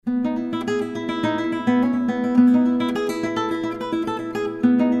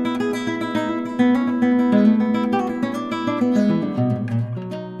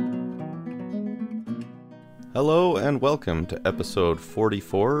and welcome to episode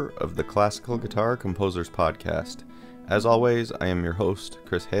 44 of the Classical Guitar Composers Podcast. As always, I am your host,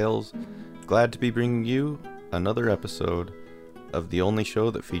 Chris Hales, glad to be bringing you another episode of the only show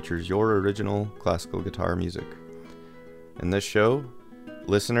that features your original classical guitar music. In this show,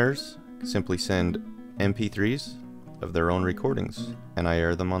 listeners simply send MP3s of their own recordings, and I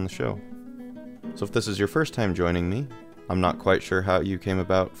air them on the show. So if this is your first time joining me, I'm not quite sure how you came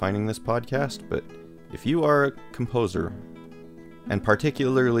about finding this podcast, but if you are a composer, and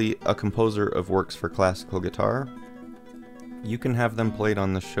particularly a composer of works for classical guitar, you can have them played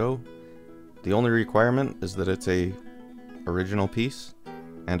on the show. The only requirement is that it's a original piece,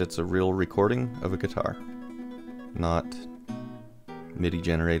 and it's a real recording of a guitar, not MIDI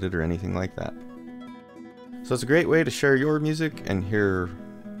generated or anything like that. So it's a great way to share your music and hear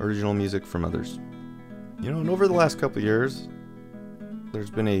original music from others. And over the last couple of years, there's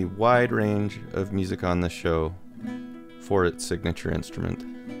been a wide range of music on this show for its signature instrument.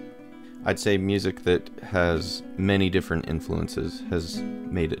 I'd say music that has many different influences has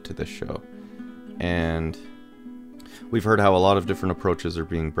made it to this show. And we've heard how a lot of different approaches are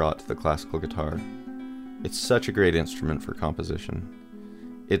being brought to the classical guitar. It's such a great instrument for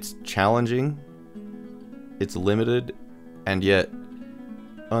composition. It's challenging, it's limited, and yet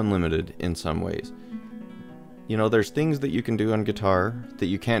unlimited in some ways. There's things that you can do on guitar that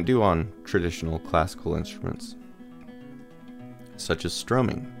you can't do on traditional classical instruments, such as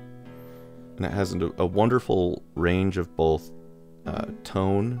strumming. And it has a wonderful range of both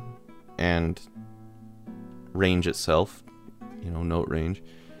tone and range itself, note range.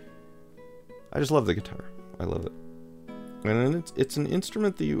 I just love the guitar. I love it. And it's an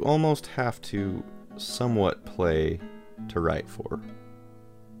instrument that you almost have to somewhat play to write for.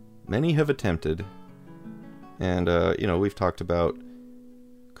 Many have attempted, and we've talked about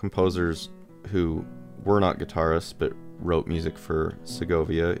composers who were not guitarists but wrote music for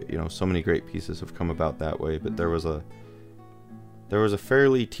Segovia. So many great pieces have come about that way, but there was a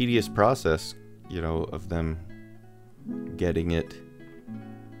fairly tedious process, of them getting it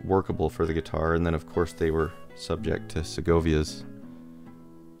workable for the guitar, and then of course they were subject to Segovia's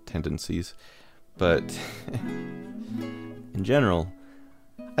tendencies. But in general,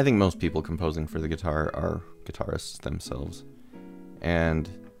 I think most people composing for the guitar are guitarists themselves. And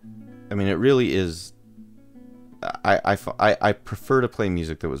it really is. I prefer to play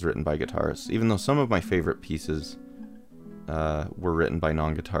music that was written by guitarists, even though some of my favorite pieces were written by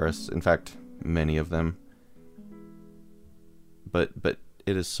non-guitarists. In fact, many of them. But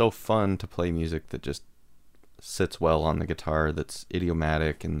it is so fun to play music that just sits well on the guitar, that's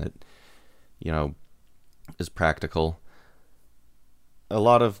idiomatic and that is practical. A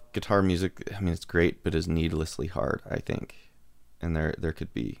lot of guitar music, it's great, but is needlessly hard, I think. And there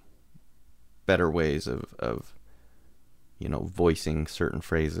could be better ways of voicing certain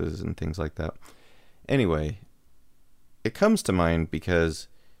phrases and things like that. Anyway, it comes to mind because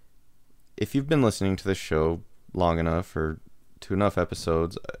if you've been listening to this show long enough or to enough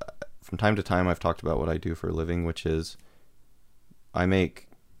episodes, from time to time I've talked about what I do for a living, which is I make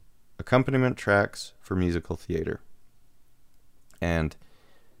accompaniment tracks for musical theater. And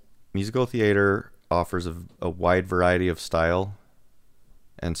musical theater offers a wide variety of style,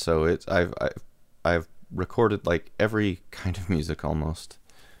 and so I've recorded like every kind of music almost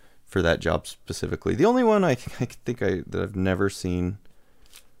for that job specifically. The only one I think that I've never seen.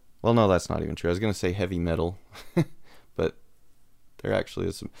 Well, no, that's not even true. I was gonna say heavy metal, but there actually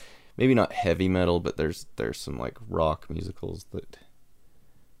is some. Maybe not heavy metal, but there's some like rock musicals that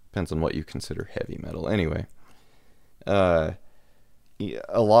depends on what you consider heavy metal. Anyway,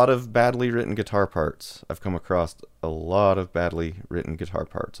 a lot of badly written guitar parts. I've come across a lot of badly written guitar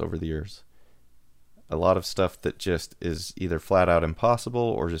parts over the years. A lot of stuff that just is either flat out impossible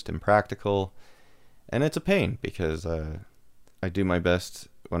or just impractical. And it's a pain because I do my best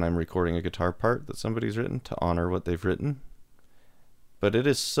when I'm recording a guitar part that somebody's written to honor what they've written. But it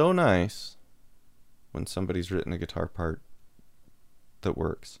is so nice when somebody's written a guitar part that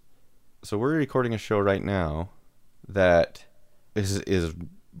works. So we're recording a show right now that is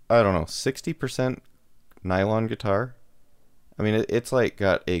I don't know, 60% nylon guitar. It's like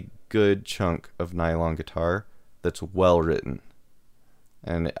got a good chunk of nylon guitar that's well written.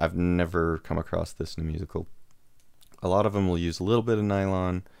 And I've never come across this in a musical. A lot of them will use a little bit of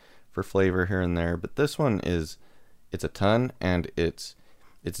nylon for flavor here and there, but this one it's a ton, and it's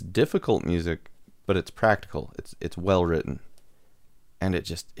difficult music, but it's practical. It's well written. And it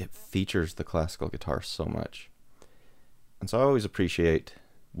features the classical guitar so much. And so I always appreciate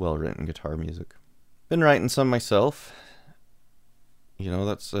well-written guitar music. Been writing some myself.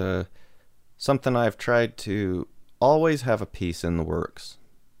 That's something I've tried to always have a piece in the works.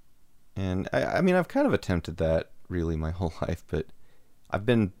 And I mean, I've kind of attempted that really my whole life, but I've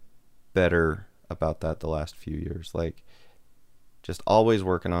been better about that the last few years. Like, just always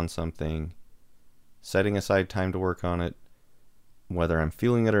working on something, setting aside time to work on it, whether I'm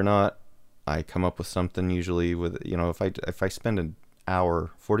feeling it or not. I come up with something usually with, if I spend an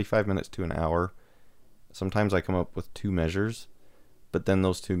hour, 45 minutes to an hour, sometimes I come up with 2 measures, but then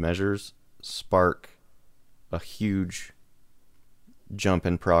those 2 measures spark a huge jump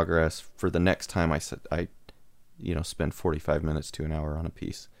in progress for the next time I spend 45 minutes to an hour on a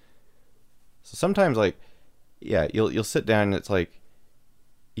piece. So sometimes, like, yeah, you'll sit down and it's like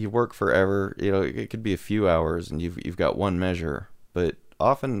you work forever. It could be a few hours and you've got one measure, but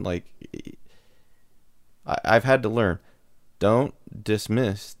often, like, I've had to learn, don't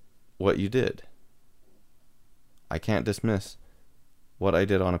dismiss what you did. I can't dismiss what I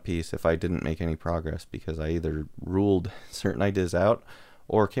did on a piece if I didn't make any progress, because I either ruled certain ideas out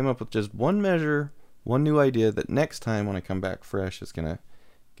or came up with just one measure, one new idea that next time when I come back fresh is going to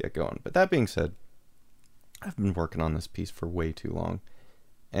get going. But that being said, I've been working on this piece for way too long,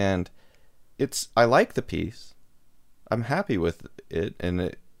 and I like the piece. I'm happy with it, and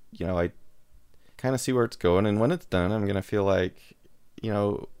I kind of see where it's going, and when it's done, I'm going to feel like,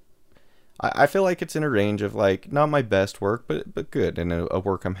 I feel like it's in a range of, like, not my best work, but good, and a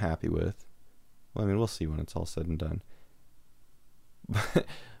work I'm happy with. Well, I mean, we'll see when it's all said and done.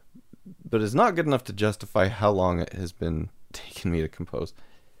 But it's not good enough to justify how long it has been taking me to compose.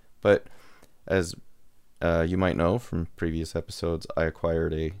 But as you might know from previous episodes, I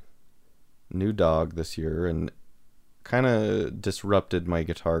acquired a new dog this year and kind of disrupted my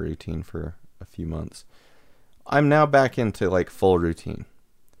guitar routine for a few months. I'm now back into, like, full routine.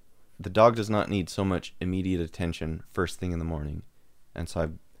 The dog does not need so much immediate attention first thing in the morning, and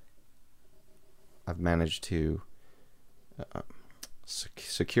so I've managed to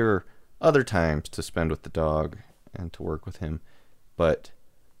secure other times to spend with the dog and to work with him. But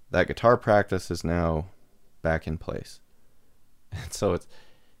that guitar practice is now back in place, and so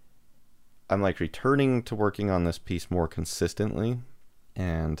I'm like returning to working on this piece more consistently.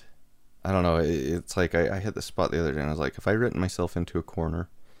 And I don't know, it's like I hit the spot the other day and I was like, if I written myself into a corner.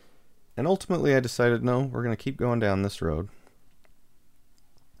 And ultimately I decided, no, we're going to keep going down this road,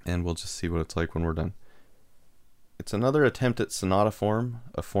 and we'll just see what it's like when we're done. It's another attempt at sonata form,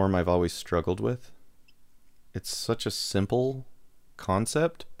 a form I've always struggled with. It's such a simple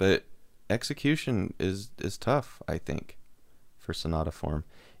concept, but execution is tough, I think, for sonata form.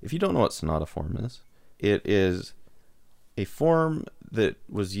 If you don't know what sonata form is, it is a form that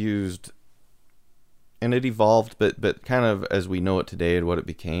was used, and it evolved, but kind of as we know it today and what it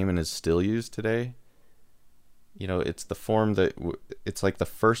became and is still used today. It's the form that it's like the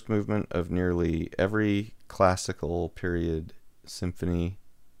first movement of nearly every classical period symphony,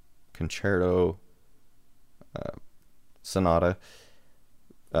 concerto, sonata,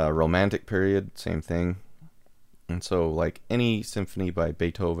 romantic period, same thing. And so, like, any symphony by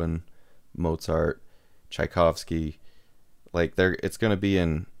Beethoven, Mozart, Tchaikovsky, like, it's going to be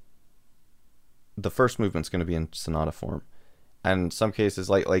in the first movement's going to be in sonata form. And in some cases,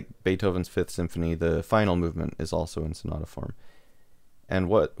 like Beethoven's Fifth Symphony, the final movement is also in sonata form. And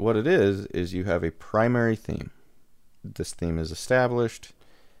what it is you have a primary theme. This theme is established,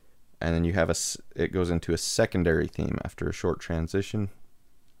 and then you have it goes into a secondary theme after a short transition.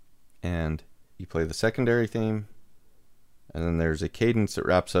 And you play the secondary theme, and then there's a cadence that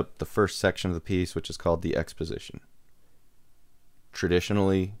wraps up the first section of the piece, which is called the exposition.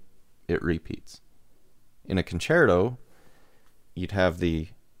 Traditionally, it repeats. In a concerto, you'd have the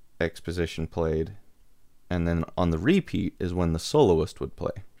exposition played, and then on the repeat is when the soloist would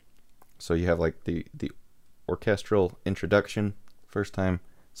play. So you have, like, the orchestral introduction first time,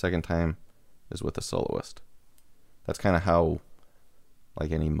 second time is with a soloist. That's kind of how,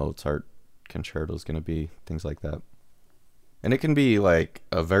 like, any Mozart concerto is going to be, things like that. And it can be, like,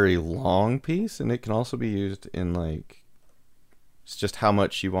 a very long piece, and it can also be used in, like, it's just how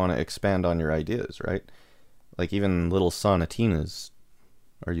much you want to expand on your ideas, right? Like, even little sonatinas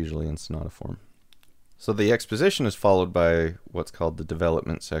are usually in sonata form. So the exposition is followed by what's called the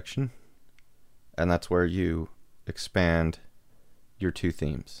development section, and that's where you expand your 2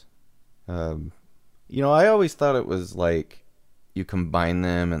 themes. I always thought it was like you combine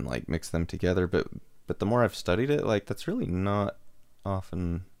them and, like, mix them together, but the more I've studied it, like, that's really not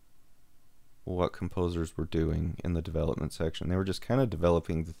often what composers were doing in the development section. They were just kind of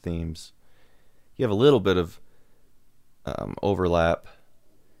developing the themes. You have a little bit of overlap,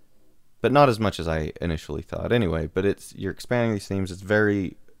 but not as much as I initially thought. Anyway, but you're expanding these themes. It's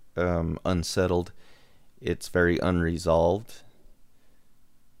very unsettled. it's very unresolved.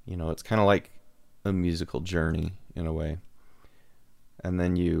 You know, it's kind of like a musical journey in a way. And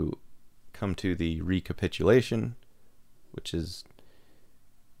then you come to the recapitulation, which is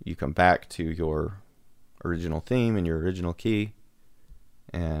you come back to your original theme and your original key.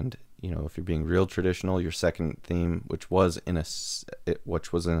 And, you know, if you're being real traditional, your second theme, which was in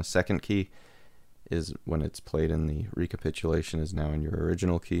a second key, is when it's played in the recapitulation, is now in your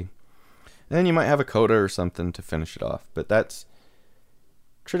original key. And then you might have a coda or something to finish it off. But that's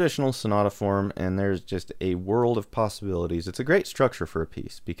traditional sonata form, and there's just a world of possibilities. It's a great structure for a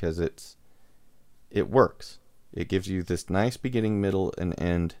piece because it works. It gives you this nice beginning, middle, and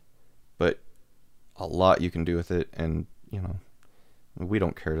end, but a lot you can do with it. And, you know, we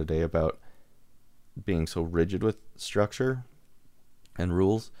don't care today about being so rigid with structure and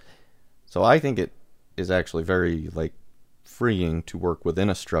rules. So I think it is actually very, like, freeing to work within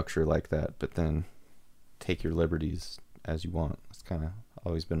a structure like that, but then take your liberties as you want. It's kind of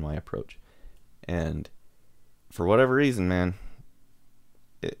always been my approach. And for whatever reason, man,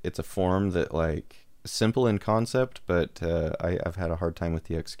 it's a form that, like, simple in concept, but I've had a hard time with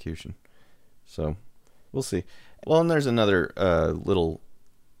the execution. So we'll see. Well, and there's another little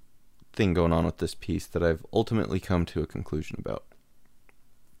thing going on with this piece that I've ultimately come to a conclusion about.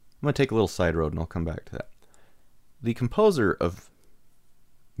 I'm going to take a little side road and I'll come back to that. The composer of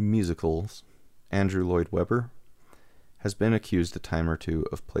musicals, Andrew Lloyd Webber, has been accused a time or two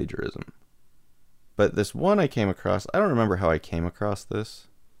of plagiarism. But this one I came across, I don't remember how I came across this,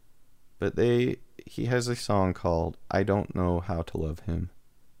 but he has a song called I Don't Know How to Love Him.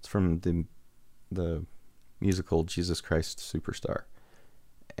 It's from the musical Jesus Christ Superstar.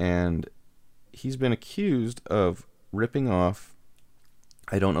 And he's been accused of ripping off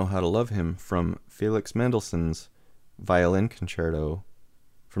I Don't Know How to Love Him from Felix Mendelssohn's violin concerto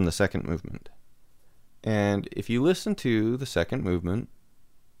from the second movement. And if you listen to the second movement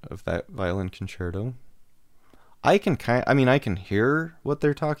of that violin concerto, I can hear what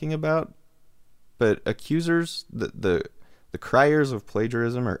they're talking about, but accusers, the criers of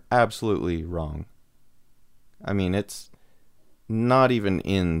plagiarism are absolutely wrong. I mean, it's not even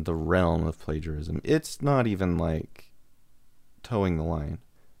in the realm of plagiarism. It's not even like towing the line.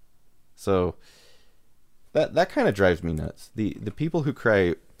 So that kind of drives me nuts. The people who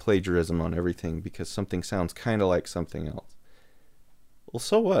cry plagiarism on everything because something sounds kind of like something else. Well,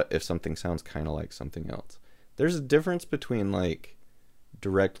 so what if something sounds kind of like something else? There's a difference between, like,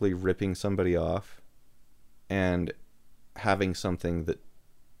 directly ripping somebody off and having something that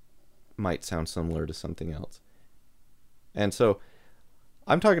might sound similar to something else. And so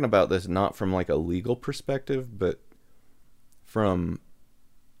I'm talking about this not from, like, a legal perspective, but from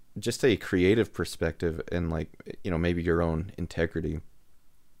just a creative perspective and, like, you know, maybe your own integrity.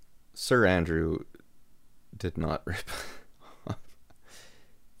 Sir Andrew did not rip off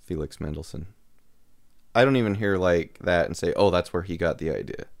Felix Mendelssohn. I don't even hear like that and say, oh, that's where he got the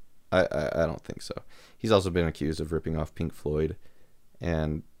idea. I don't think so. He's also been accused of ripping off Pink Floyd,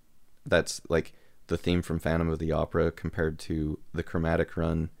 and that's like the theme from Phantom of the Opera compared to the chromatic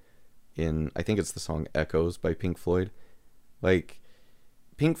run in, I think it's the song Echoes by Pink Floyd. Like,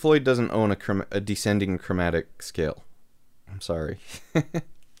 Pink Floyd doesn't own a descending chromatic scale. I'm sorry.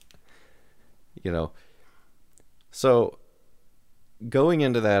 You know, so going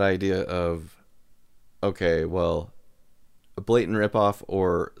into that idea of, okay, well, a blatant ripoff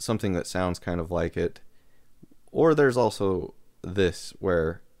or something that sounds kind of like it, or there's also this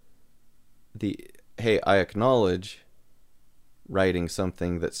where hey, I acknowledge writing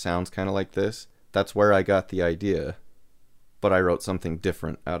something that sounds kind of like this. That's where I got the idea, but I wrote something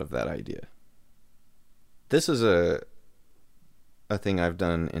different out of that idea. This is a thing I've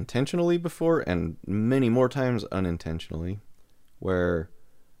done intentionally before and many more times unintentionally, where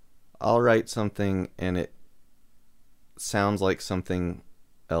I'll write something and it sounds like something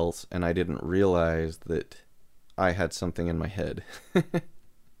else and I didn't realize that I had something in my head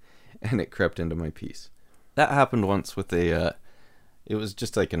and it crept into my piece. That happened once with it was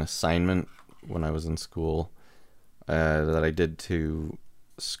just like an assignment when I was in school that I did to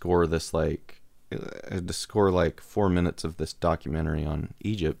score this, like, I had to score like 4 minutes of this documentary on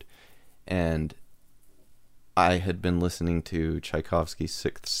Egypt, and I had been listening to Tchaikovsky's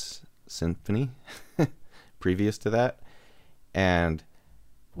Sixth Symphony previous to that, and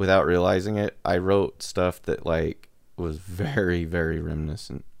without realizing it, I wrote stuff that, like, was very, very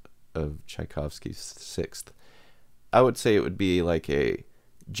reminiscent of Tchaikovsky's Sixth. I would say it would be like a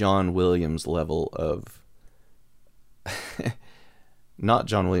John Williams level of Not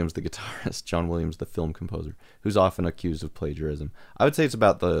John Williams, the guitarist, John Williams, the film composer, who's often accused of plagiarism. I would say it's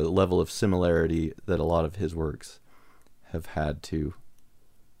about the level of similarity that a lot of his works have had to.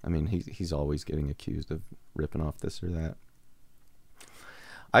 I mean, he's always getting accused of ripping off this or that.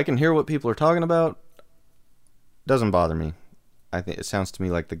 I can hear what people are talking about. Doesn't bother me. I think it sounds to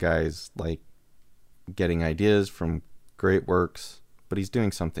me like the guy's like getting ideas from great works, but he's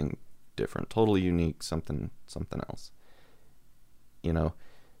doing something different, totally unique, something else. You know,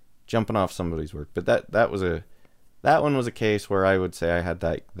 jumping off somebody's work. But that one was a case where I would say I had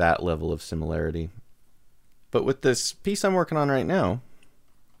that level of similarity. But with this piece I'm working on right now,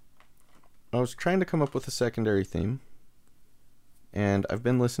 I was trying to come up with a secondary theme, and I've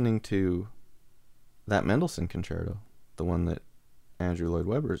been listening to that Mendelssohn concerto, the one that Andrew Lloyd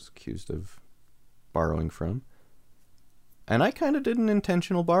Webber is accused of borrowing from. And I kind of did an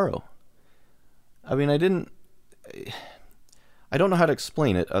intentional borrow. I mean, I don't know how to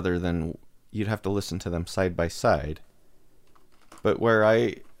explain it other than you'd have to listen to them side by side. But where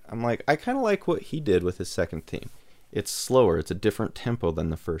I'm like, I kind of like what he did with his second theme. It's slower. It's a different tempo than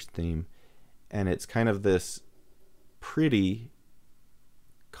the first theme. And it's kind of this pretty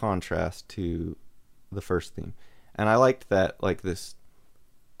contrast to the first theme. And I liked that, like this,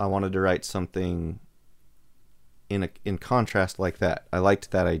 I wanted to write something in contrast like that. I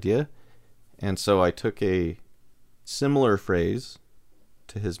liked that idea. And so I took a similar phrase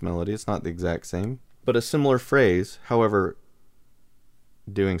to his melody. It's not the exact same, but a similar phrase, however,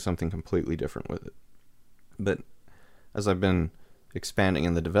 doing something completely different with it. But as I've been expanding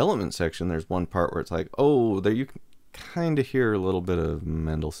in the development section, there's one part where it's like, oh, there you can kind of hear a little bit of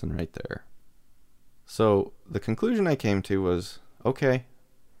Mendelssohn right there. So the conclusion I came to was, okay,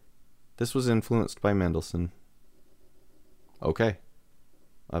 this was influenced by Mendelssohn. Okay,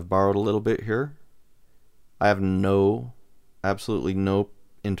 I've borrowed a little bit here. I have absolutely no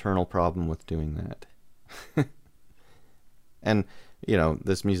internal problem with doing that. And, you know,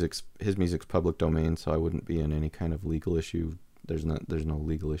 his music's public domain, so I wouldn't be in any kind of legal issue. There's no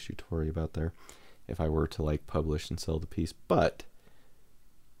legal issue to worry about there if I were to like publish and sell the piece. But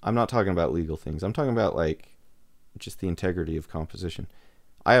I'm not talking about legal things. I'm talking about like just the integrity of composition.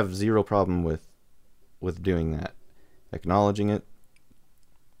 I have zero problem with doing that, acknowledging it.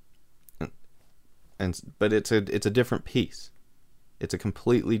 But it's a different piece. It's a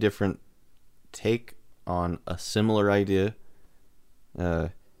completely different take on a similar idea.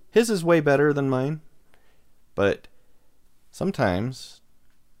 His is way better than mine, but sometimes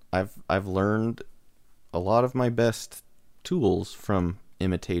I've learned a lot of my best tools from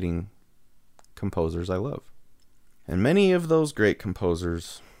imitating composers I love. And many of those great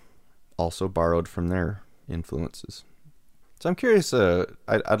composers also borrowed from their influences. So I'm curious,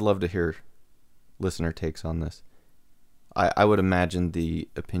 I'd love to hear listener takes on this. I would imagine the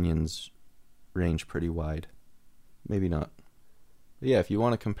opinions range pretty wide. Maybe not. But yeah, if you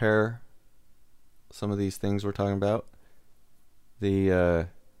want to compare some of these things we're talking about, the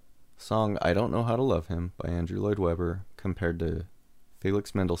song I Don't Know How to Love Him by Andrew Lloyd Webber compared to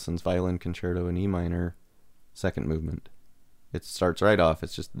Felix Mendelssohn's Violin Concerto in E minor, second movement. It starts right off.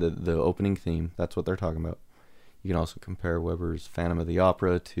 It's just the opening theme. That's what they're talking about. You can also compare Webber's Phantom of the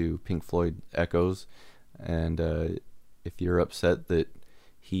Opera to Pink Floyd Echoes. And if you're upset that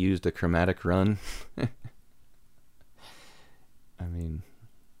he used a chromatic run, I mean,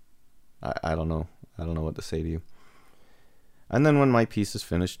 I don't know. I don't know what to say to you. And then when my piece is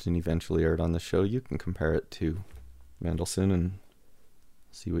finished and eventually aired on the show, you can compare it to Mendelssohn and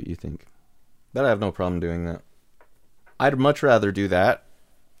see what you think. But I have no problem doing that. I'd much rather do that,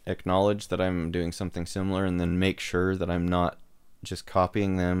 acknowledge that I'm doing something similar, and then make sure that I'm not just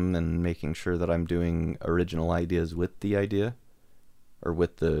copying them and making sure that I'm doing original ideas with the idea or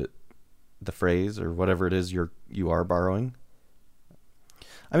with the phrase or whatever it is you are borrowing.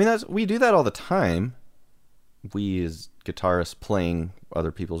 I mean, we do that all the time. We as guitarists playing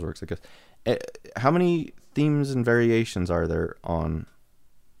other people's works, I guess. How many themes and variations are there on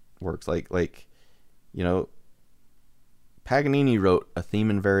works? Like, you know, Paganini wrote a theme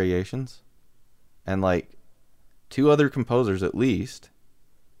and variations, and like two other composers at least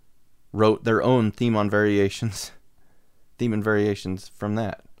wrote their own theme and variations from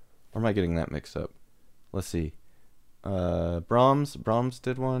that. Or am I getting that mixed up? Let's see. Brahms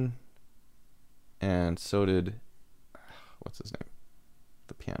did one, and so did what's his name,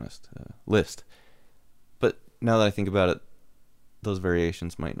 the pianist, Liszt. But now that I think about it, those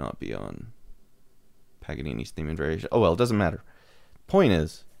variations might not be on Paganini's theme and variation. Oh well, it doesn't matter. Point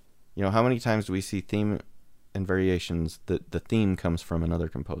is, you know, how many times do we see theme and variations that the theme comes from another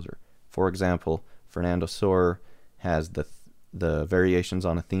composer? For example, Fernando Sor has the Variations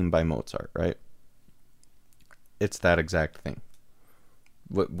on a Theme by Mozart, right? It's that exact thing.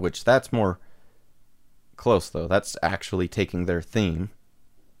 Which that's more close, though. That's actually taking their theme,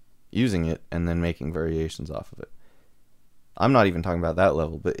 using it, and then making variations off of it. I'm not even talking about that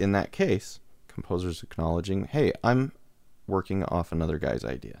level, but in that case, composers acknowledging, hey, I'm working off another guy's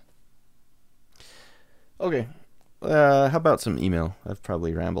idea. Okay, how about some email? I've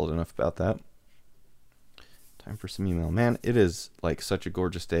probably rambled enough about that. Time for some email. Man, it is like such a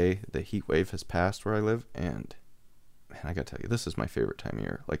gorgeous day. The heat wave has passed where I live, and man, I gotta tell you, this is my favorite time of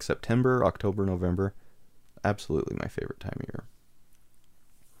year. Like September, October, November, absolutely my favorite time of year.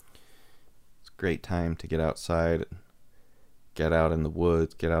 It's a great time to get outside, get out in the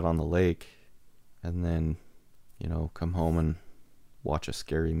woods, get out on the lake, and then, come home and watch a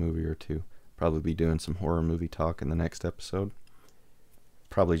scary movie or two. Probably be doing some horror movie talk in the next episode.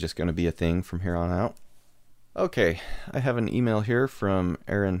 Probably just going to be a thing from here on out. Okay, I have an email here from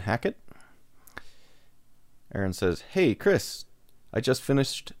Aaron Hackett. Aaron says, "Hey, Chris, I just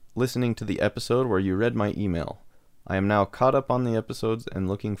finished listening to the episode where you read my email. I am now caught up on the episodes and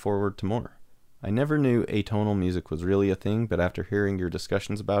looking forward to more. I never knew atonal music was really a thing, but after hearing your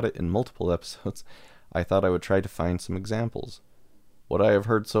discussions about it in multiple episodes, I thought I would try to find some examples. What I have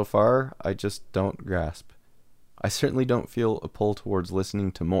heard so far, I just don't grasp. I certainly don't feel a pull towards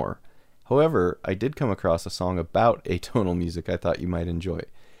listening to more. However, I did come across a song about atonal music I thought you might enjoy.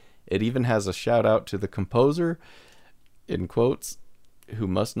 It even has a shout out to the composer, in quotes, who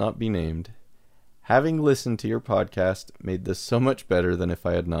must not be named. Having listened to your podcast made this so much better than if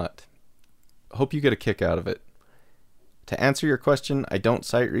I had not. Hope you get a kick out of it. To answer your question, I don't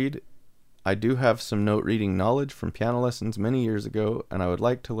sight read. I do have some note reading knowledge from piano lessons many years ago, and I would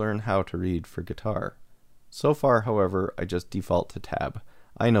like to learn how to read for guitar. So far, however, I just default to tab.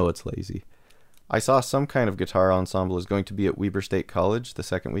 I know it's lazy. I saw some kind of guitar ensemble is going to be at Weber State College the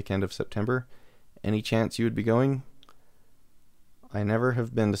second weekend of September. Any chance you would be going? I never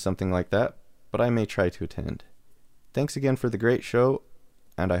have been to something like that, but I may try to attend. Thanks again for the great show,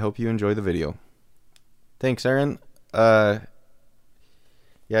 and I hope you enjoy the video." Thanks, Aaron.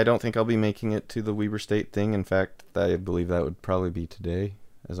 Yeah, I don't think I'll be making it to the Weber State thing. In fact, I believe that would probably be today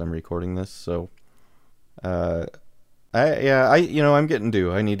as I'm recording this. So, I'm getting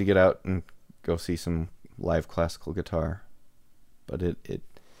due. I need to get out and go see some live classical guitar. But it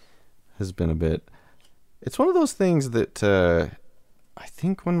has been a bit. It's one of those things that I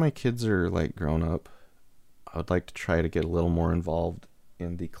think when my kids are like grown up, I would like to try to get a little more involved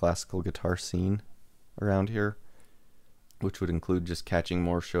in the classical guitar scene around here, which would include just catching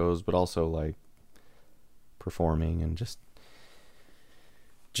more shows, but also like performing and just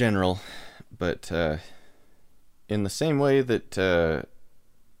general. But in the same way that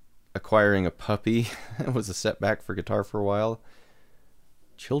acquiring a puppy was a setback for guitar for a while,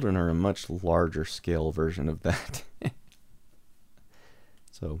 children are a much larger scale version of that.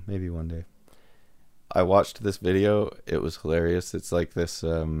 So maybe one day. I watched this video. It was hilarious. It's like this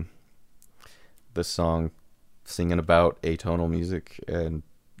this song singing about atonal music, and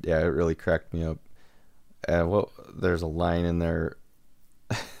yeah, it really cracked me up. There's a line in there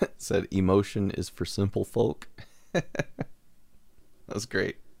that said, "Emotion is for simple folk." That was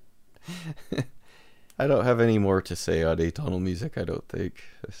great. I don't have any more to say on atonal music, I don't think.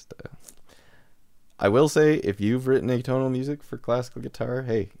 I will say, if you've written atonal music for classical guitar,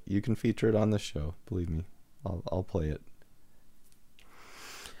 hey, you can feature it on this show. Believe me, I'll play it.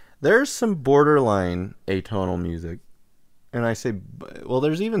 There's some borderline atonal music, and I say, well,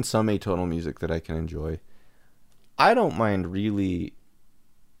 there's even some atonal music that I can enjoy. I don't mind really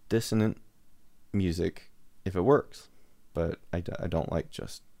dissonant music if it works, but I don't like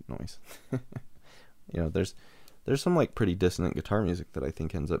just noise. There's some like pretty dissonant guitar music that I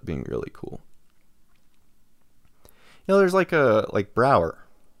think ends up being really cool. There's like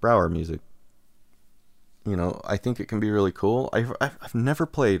Brouwer music. I think it can be really cool. I've never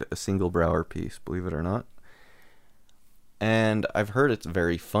played a single Brouwer piece, believe it or not. And I've heard it's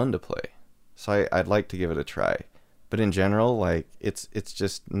very fun to play. So I'd like to give it a try. But in general, like it's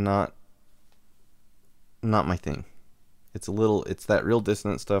just not my thing. It's that real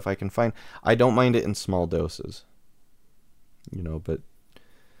dissonant stuff I can find. I don't mind it in small doses. But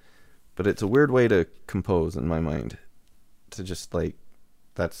it's a weird way to compose in my mind. To just like,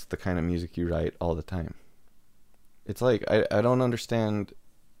 that's the kind of music you write all the time. It's like, I don't understand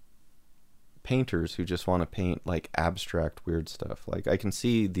painters who just want to paint like abstract weird stuff. Like, I can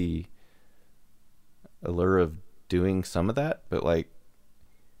see the allure of doing some of that, but like,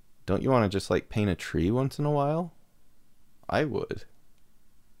 don't you want to just like paint a tree once in a while? I would.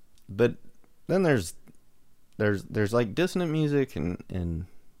 But then there's there's like dissonant music and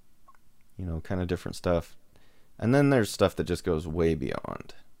you know, kind of different stuff. And then there's stuff that just goes way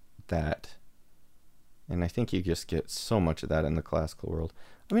beyond that. And I think you just get so much of that in the classical world.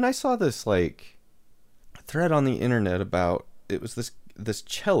 I mean, I saw this like thread on the internet about, it was this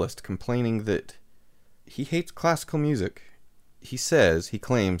cellist complaining that he hates classical music. He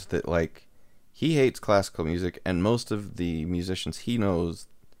claims that like he hates classical music, and most of the musicians he knows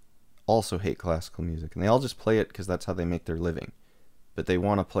also hate classical music, and they all just play it because that's how they make their living. But they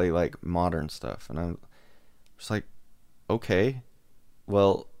want to play like modern stuff, and I'm just like, okay,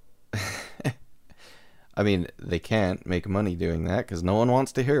 well, I mean, they can't make money doing that because no one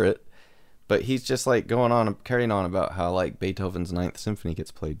wants to hear it. But he's just like carrying on about how like Beethoven's Ninth Symphony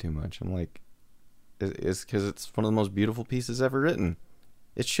gets played too much. I'm like, it's because it's one of the most beautiful pieces ever written.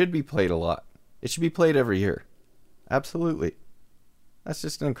 It should be played a lot. It should be played every year. Absolutely. That's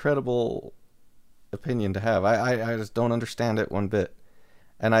just an incredible opinion to have. I just don't understand it one bit.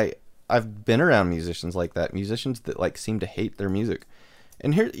 And I've been around musicians like that, musicians that like seem to hate their music.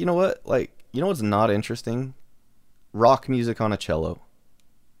 And here, you know what? Like, you know what's not interesting? Rock music on a cello.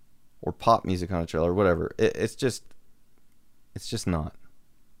 Or pop music on a cello or whatever. It's just not.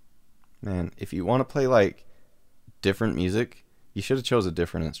 Man, if you want to play like different music, you should have chose a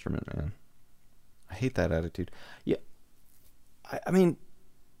different instrument, man. I hate that attitude. Yeah. I mean,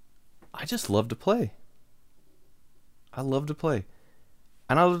 I just love to play. I love to play.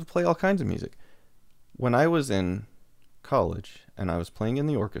 And I love to play all kinds of music. When I was in college and I was playing in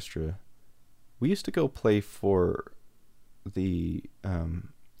the orchestra, we used to go play for the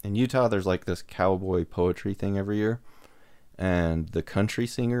in Utah there's like this cowboy poetry thing every year, and the country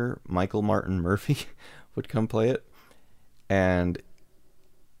singer Michael Martin Murphey would come play it, and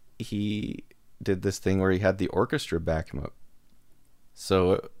he did this thing where he had the orchestra back him up.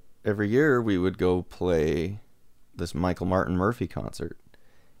 So every year we would go play this Michael Martin Murphey concert,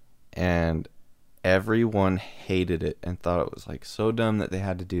 and everyone hated it and thought it was like so dumb that they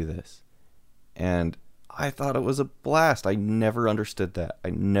had to do this. And I thought it was a blast. I never understood that. I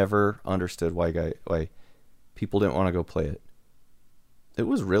never understood why people didn't want to go play it. It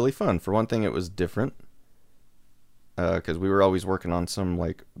was really fun. For one thing, it was different because we were always working on some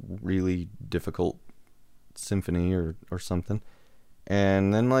like really difficult symphony or something.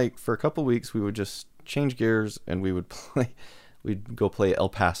 And then like for a couple weeks we would just change gears and we'd go play El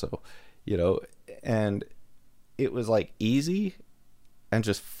Paso, you know, and it was like easy and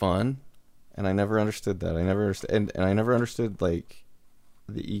just fun. And I never understood that. I never understood, and I never understood like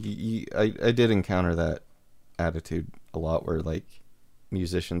I did encounter that attitude a lot where like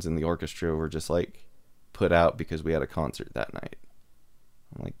musicians in the orchestra were just like put out because we had a concert that night.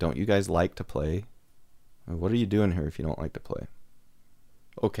 I'm like, don't you guys like to play? What are you doing here if you don't like to play?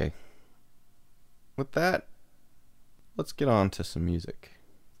 Okay. With that, let's get on to some music.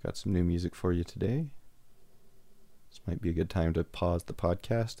 Got some new music for you today. This might be a good time to pause the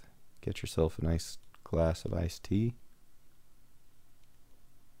podcast. Get yourself a nice glass of iced tea.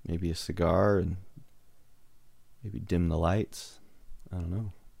 Maybe a cigar and maybe dim the lights. I don't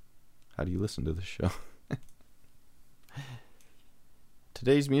know. How do you listen to this show?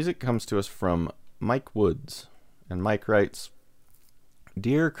 Today's music comes to us from Mike Woods. And Mike writes,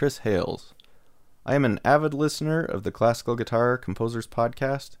 Dear Chris Hales, I am an avid listener of the Classical Guitar Composers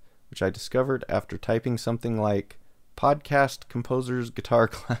Podcast, which I discovered after typing something like Podcast Composers Guitar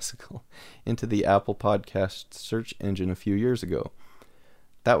Classical into the Apple Podcast search engine a few years ago.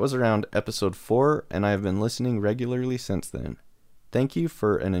 That was around episode 4, and I have been listening regularly since then. Thank you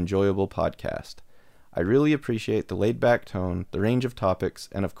for an enjoyable podcast. I really appreciate the laid-back tone, the range of topics,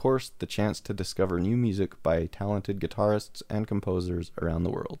 and of course the chance to discover new music by talented guitarists and composers around the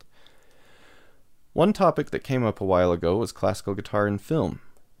world. One topic that came up a while ago was classical guitar in film.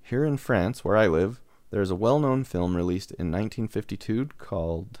 Here in France, where I live, there is a well-known film released in 1952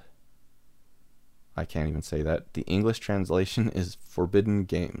 called... I can't even say that. The English translation is Forbidden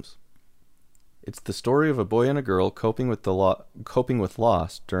Games. It's the story of a boy and a girl coping with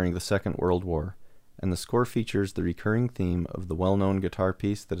loss during the Second World War, and the score features the recurring theme of the well-known guitar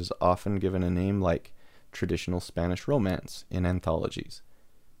piece that is often given a name like traditional Spanish romance in anthologies.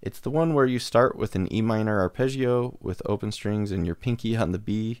 It's the one where you start with an E minor arpeggio with open strings and your pinky on the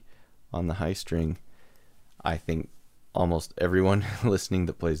B on the high string. I think almost everyone listening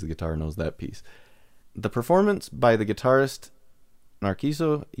that plays the guitar knows that piece. The performance by the guitarist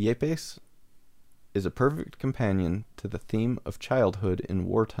Narciso Yepes is a perfect companion to the theme of childhood in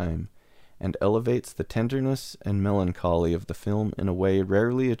wartime and elevates the tenderness and melancholy of the film in a way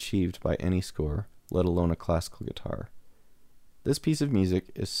rarely achieved by any score, let alone a classical guitar. This piece of music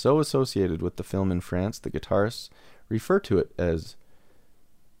is so associated with the film in France, the guitarists refer to it as,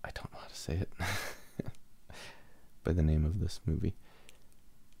 I don't know how to say it, by the name of this movie.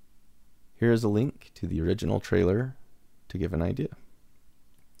 Here is a link to the original trailer to give an idea.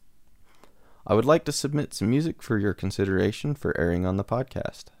 I would like to submit some music for your consideration for airing on the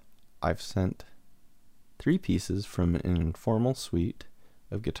podcast. I've sent 3 pieces from an informal suite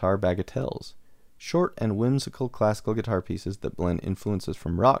of guitar bagatelles, short and whimsical classical guitar pieces that blend influences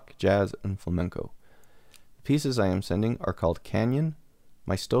from rock, jazz, and flamenco. The pieces I am sending are called Canyon,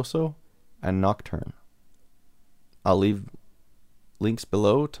 Maestoso, and Nocturne. I'll leave links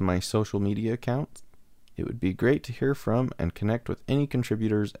below to my social media accounts. It would be great to hear from and connect with any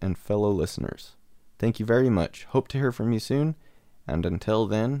contributors and fellow listeners. Thank you very much. Hope to hear from you soon, and until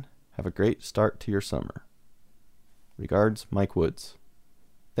then, have a great start to your summer. Regards, Mike Woods.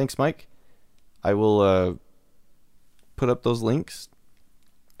 Thanks, Mike. I will put up those links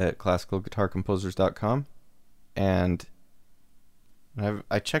at classicalguitarcomposers.com, and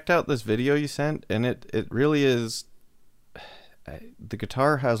I checked out this video you sent, and it really is, the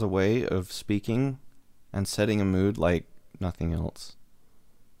guitar has a way of speaking and setting a mood like nothing else.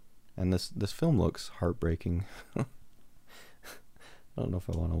 And this film looks heartbreaking. I don't know if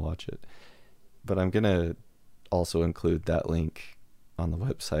I want to watch it, but I'm going to also include that link on the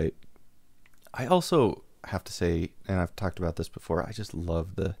website. I also have to say, and I've talked about this before, I just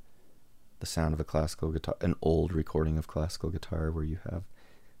love the sound of a classical guitar, an old recording of classical guitar where you have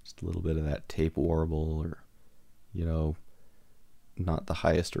just a little bit of that tape warble, or, you know, not the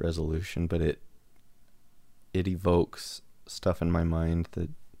highest resolution, but it evokes stuff in my mind that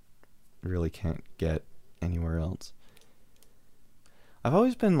really can't get anywhere else. I've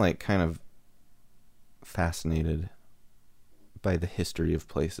always been like kind of fascinated by the history of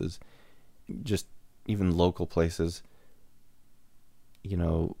places, just even local places. You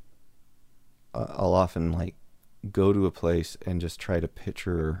know, I'll often like go to a place and just try to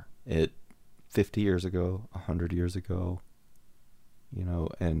picture it 50 years ago, 100 years ago, you know,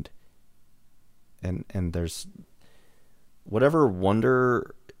 and there's whatever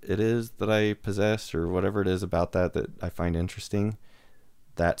wonder it is that I possess, or whatever it is about that I find interesting,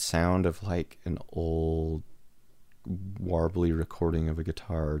 that sound of like an old warbly recording of a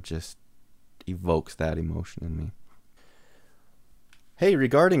guitar just evokes that emotion in me. Hey,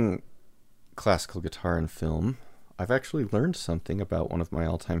 regarding classical guitar and film, I've actually learned something about one of my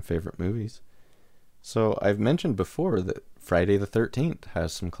all-time favorite movies. So I've mentioned before that Friday the 13th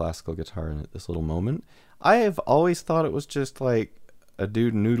has some classical guitar in it, this little moment. I have always thought it was just like a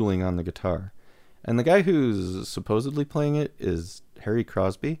dude noodling on the guitar. And the guy who's supposedly playing it is Harry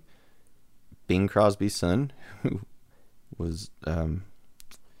Crosby, Bing Crosby's son, who was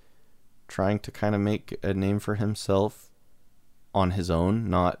trying to kind of make a name for himself on his own,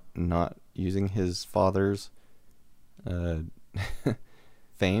 not using his father's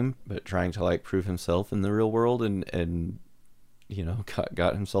fame, but trying to like prove himself in the real world, and you know,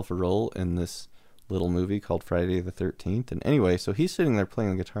 got himself a role in this little movie called Friday the 13th. And anyway, so he's sitting there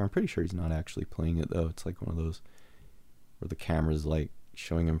playing the guitar. I'm pretty sure he's not actually playing it though. It's like one of those where the camera's like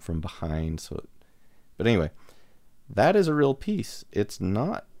showing him from behind. But anyway, that is a real piece. It's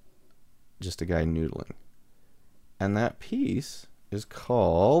not just a guy noodling. And that piece is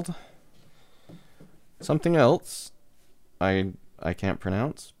called something else I can't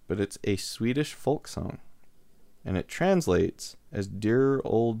pronounce, but it's a Swedish folk song. And it translates as Dear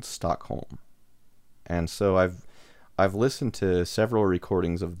Old Stockholm. And so I've listened to several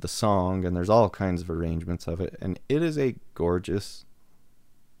recordings of the song, and there's all kinds of arrangements of it, and it is a gorgeous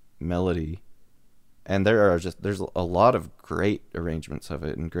melody. And there's a lot of great arrangements of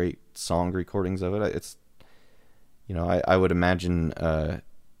it and great song recordings of it. It's, you know, I would imagine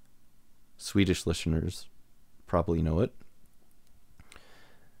Swedish listeners probably know it.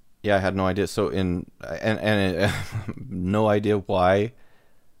 Yeah, I had no idea. So no idea why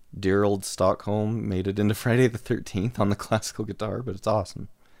Dear Old Stockholm made it into Friday the 13th on the classical guitar, but it's awesome.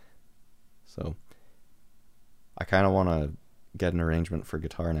 So I kind of want to get an arrangement for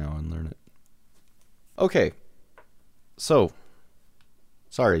guitar now and learn it. Okay, so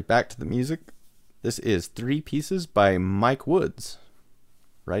sorry, back to the music. This is 3 pieces by Mike Woods,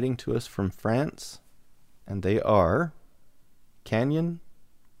 writing to us from France, and they are Canyon,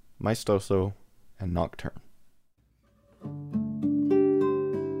 Maestoso, and Nocturne.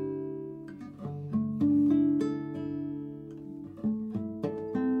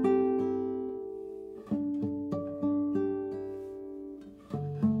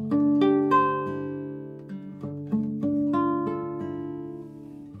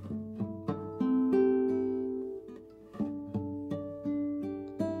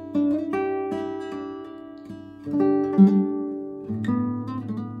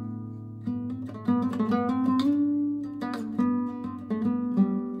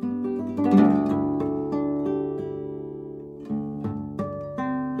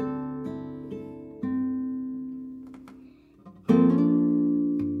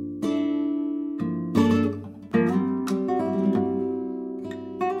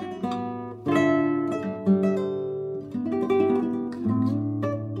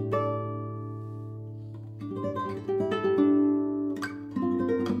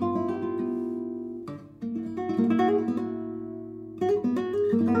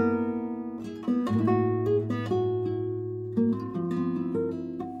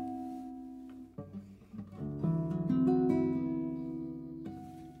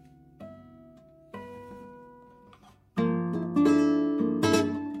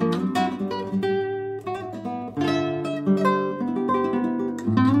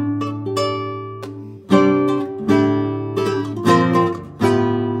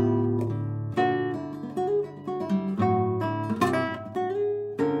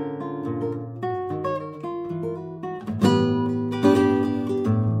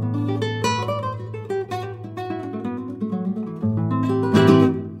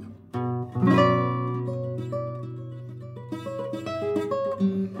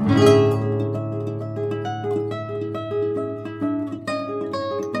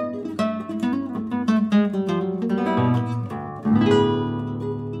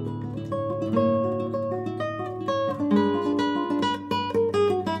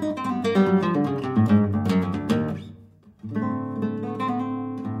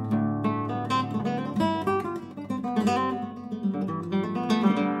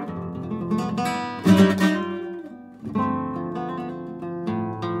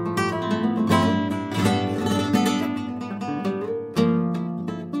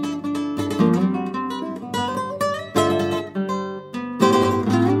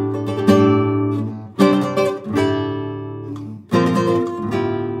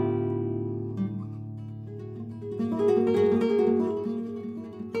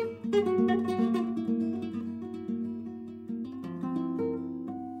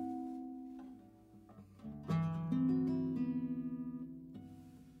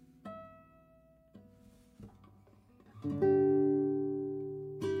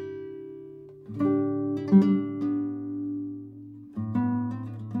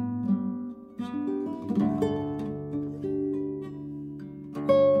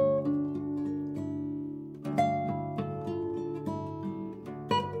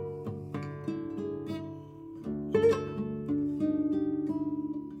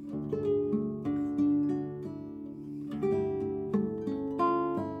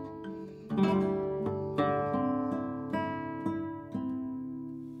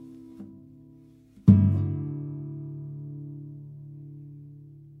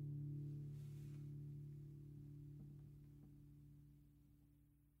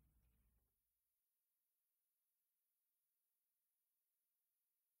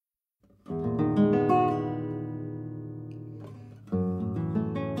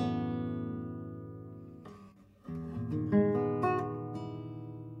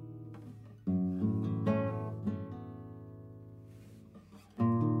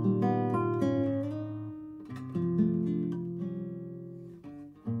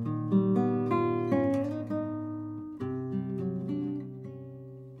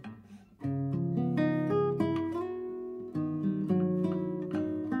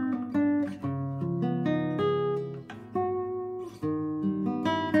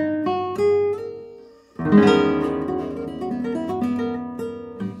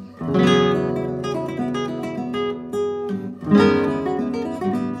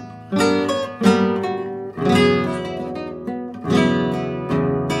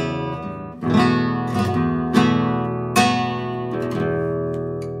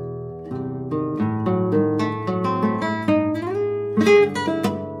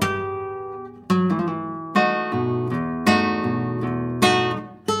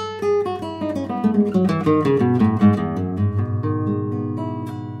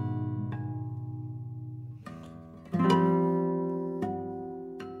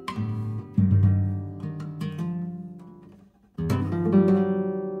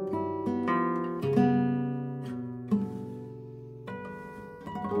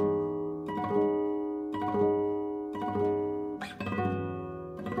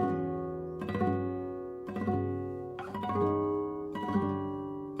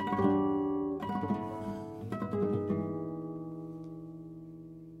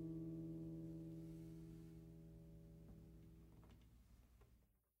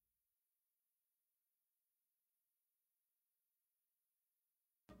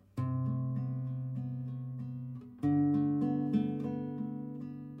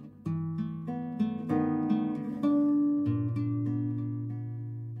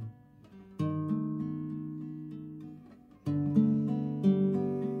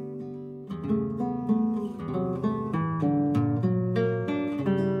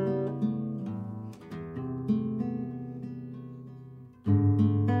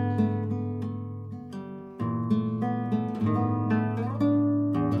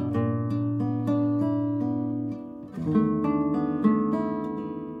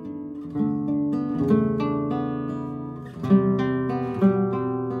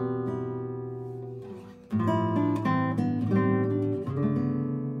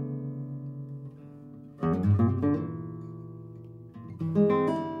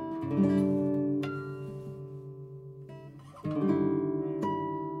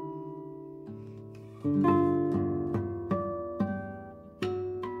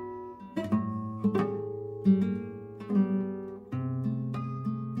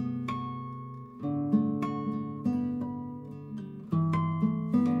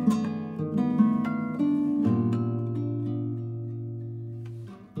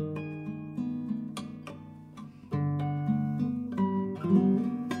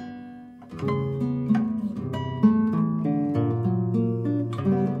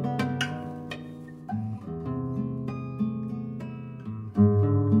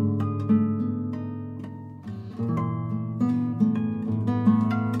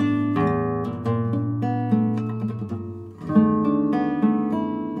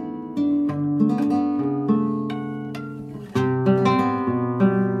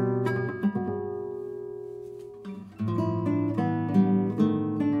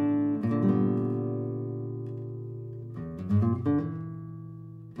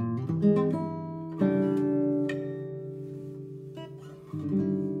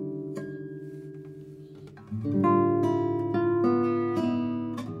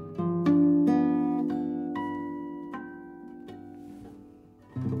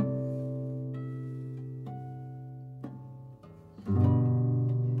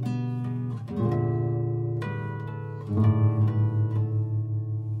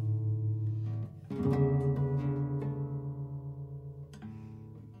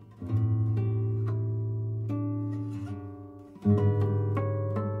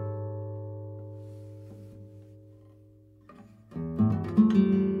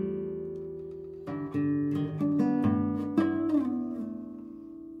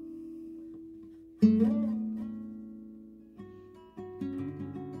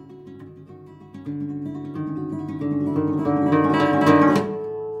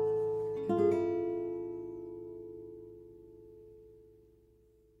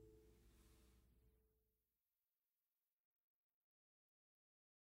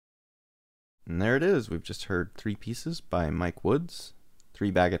 And there it is. We've just heard 3 pieces by Mike Woods,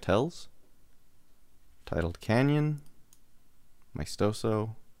 3 bagatelles, titled Canyon,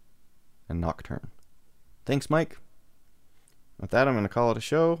 Maestoso, and Nocturne. Thanks, Mike. With that, I'm going to call it a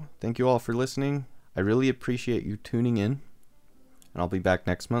show. Thank you all for listening. I really appreciate you tuning in. And I'll be back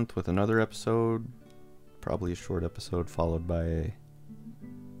next month with another episode, probably a short episode, followed by a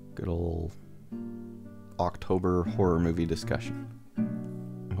good old October horror movie discussion.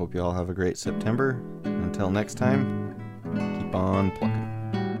 I hope you all have a great September. And until next time, keep on plucking.